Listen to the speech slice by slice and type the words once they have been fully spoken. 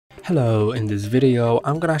Hello, in this video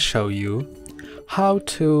I'm gonna show you how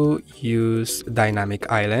to use Dynamic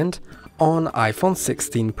Island on iPhone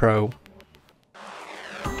 16 Pro.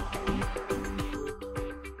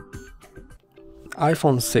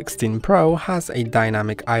 iPhone 16 Pro has a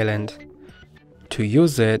Dynamic Island. To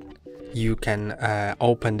use it, you can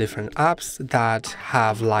open different apps that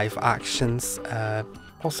have live actions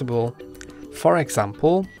possible. For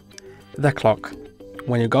example, the clock.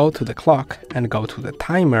 When you go to the clock and go to the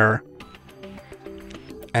timer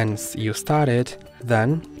and you start it,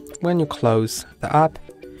 then when you close the app,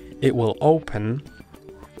 it will open,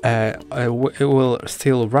 it will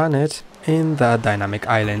still run it in the Dynamic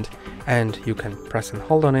Island, and you can press and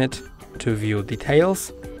hold on it to view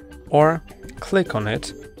details or click on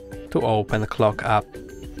it to open the clock app.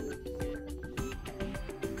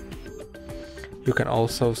 You can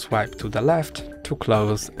also swipe to the left to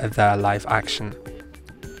close the live action.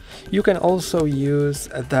 You can also use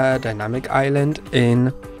the Dynamic Island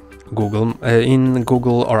in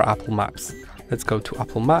Google or Apple Maps. Let's go to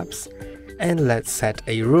Apple Maps and let's set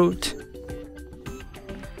a route.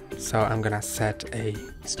 So I'm gonna set a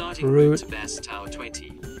route.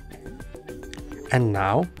 And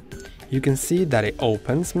now you can see that it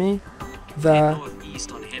opens me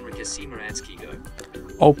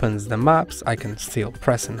opens the maps. I can still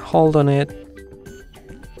press and hold on it.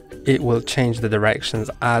 It will change the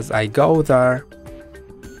directions as I go there,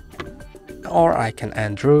 or I can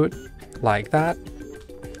end route like that.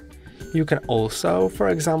 You can also, for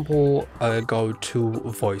example, go to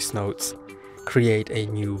voice notes, create a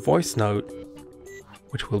new voice note,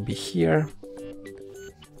 which will be here.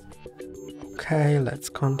 Okay, let's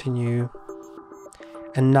continue.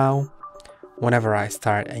 And now, whenever I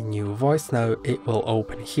start a new voice note, it will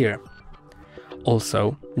open here.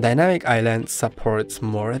 Also, Dynamic Island supports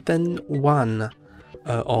more than one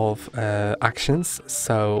of actions.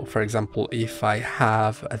 So, for example, if I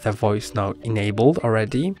have the voice note enabled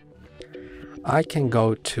already, I can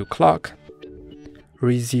go to clock,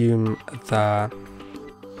 resume the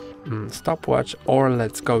stopwatch, or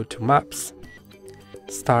let's go to maps,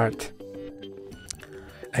 start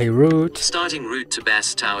a route. Starting route to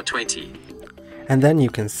Bass Tower 20. And then you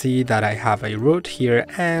can see that I have a route here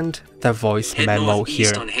and the voice Head memo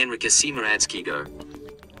here. on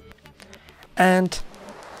And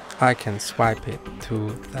I can swipe it to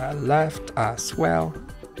the left as well.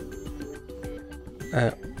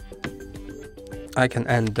 I can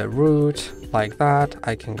end the route like that.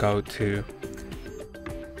 I can go to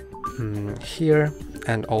here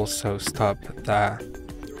and also stop the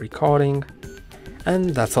recording.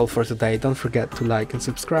 And that's all for today. Don't forget to like and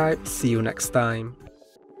subscribe. See you next time.